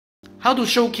How to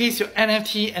showcase your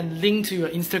NFT and link to your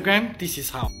Instagram? This is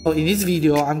how. So in this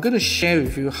video, I'm going to share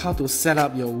with you how to set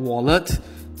up your wallet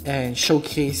and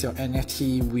showcase your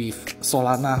NFT with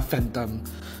Solana Phantom.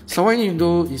 So what you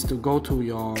do is to go to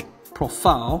your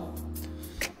profile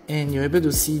and you're able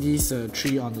to see this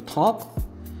tree on the top,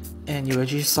 and you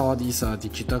actually saw these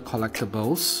digital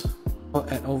collectibles.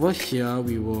 And over here,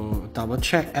 we will double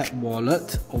check add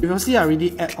wallet. Previously, I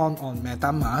already add on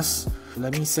MetaMask.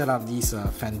 Let me set up this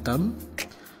Phantom.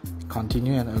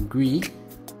 Continue and agree.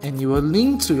 And you will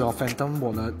link to your Phantom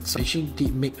wallet. So I actually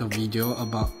did make a video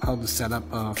about how to set up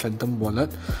a Phantom wallet.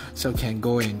 So you can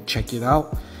go and check it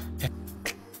out. And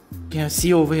you can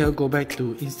see over here, go back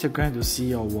to Instagram to see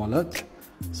your wallet.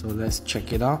 So let's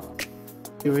check it out.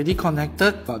 You're already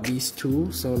connected about these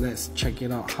two, so let's check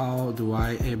it out. How do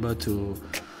I able to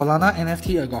Solana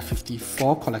NFT? I got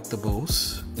 54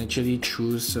 collectibles. Actually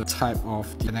choose a type of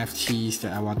the NFTs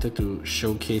that I wanted to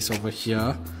showcase over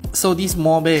here. So this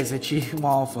Mobe is actually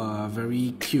one of a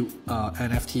very cute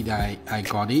NFT that I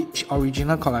got it. The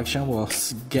original collection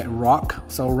was Get Rock.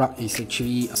 So Rock is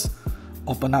actually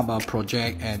open up a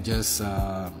project and just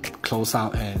close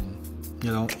out, and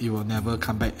it will never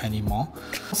come back anymore.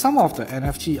 Some of the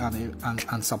NFT are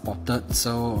unsupported,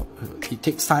 so it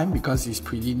takes time because it's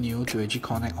pretty new to actually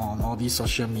connect on all these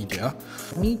social media.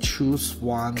 Let me choose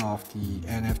one of the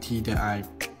NFT that I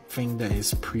think that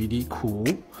is pretty cool.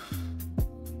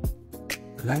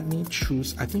 Let me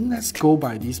choose, I think let's go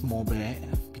by this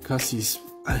Mobe because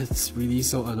it's really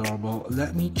so adorable.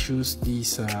 Let me choose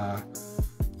this,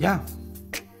 yeah.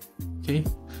 Okay,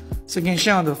 so you can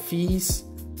share on the fees.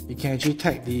 You can actually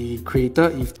tag the creator.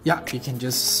 You can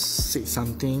just say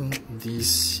something.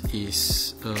 This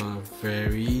is a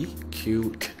very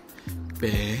cute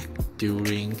bear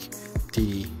during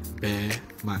the bear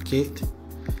market,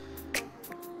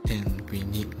 and we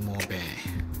need more bear.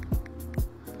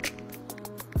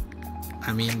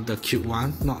 I mean the cute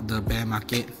one, not the bear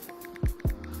market.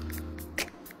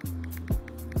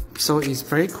 So it's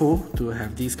very cool to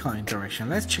have this kind of interaction.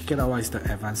 Let's check it out. What is the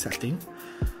advanced setting?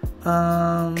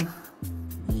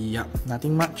 Yeah,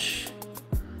 nothing much.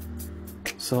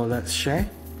 So let's share.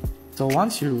 So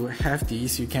once you have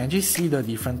this, you can just see the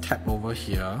different tab over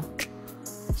here.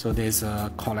 So there's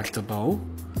a collectible.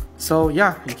 So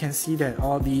yeah, you can see that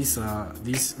all these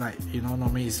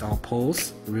normally it's our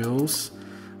posts, reels,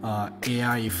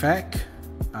 AI effect.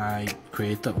 I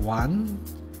created one.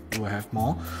 We'll have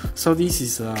more. So this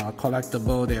is a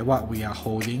collectible that what we are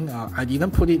holding. I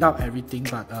didn't put it out everything,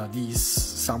 but these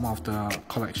some of the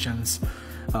collections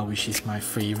which is my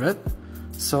favorite.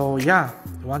 So yeah,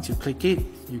 once you click it,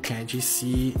 you can actually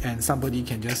see, and somebody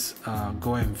can just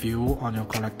go and view on your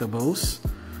collectibles,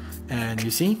 and you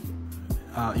see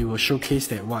it will showcase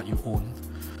that what you own.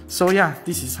 So yeah,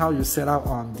 this is how you set up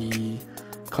on the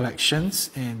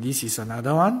collections. And this is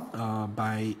another one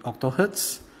by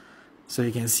Octohertz. So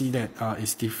you can see that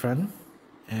it's different,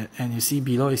 and you see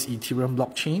below is Ethereum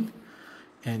blockchain,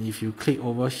 and if you click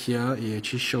over here, it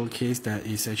actually showcases that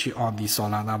it's actually on the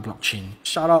Solana blockchain.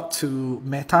 Shout out to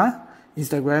Meta,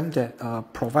 Instagram,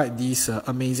 that provide this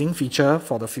amazing feature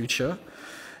for the future.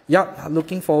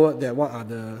 Looking forward that what are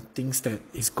the things that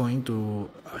is going to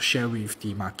share with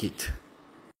the market.